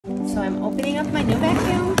So I'm opening up my new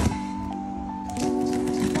vacuum.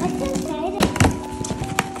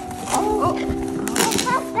 Oh, it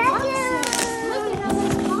has vacuums. Look at all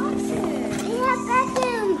those boxes. They have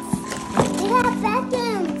vacuums. They have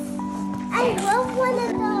vacuums. I love one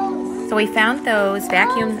of those. So we found those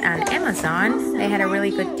vacuums on Amazon. They had a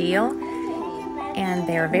really good deal. And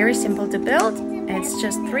they're very simple to build. It's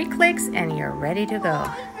just 3 clicks and you're ready to go.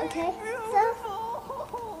 Okay,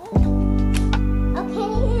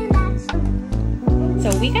 So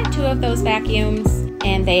we got 2 of those vacuums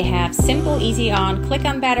and they have simple, easy on, click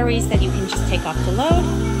on batteries that you can just take off the load.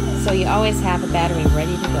 So you always have a battery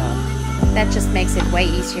ready to go. That just makes it way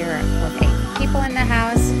easier with 8 people in the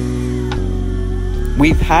house.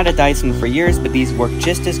 We've had a Dyson for years, but these work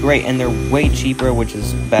just as great and they're way cheaper, which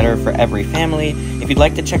is better for every family. If you'd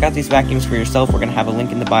like to check out these vacuums for yourself, we're going to have a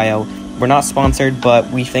link in the bio. We're not sponsored, but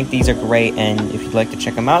we think these are great, and if you'd like to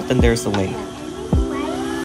check them out, then there's the link.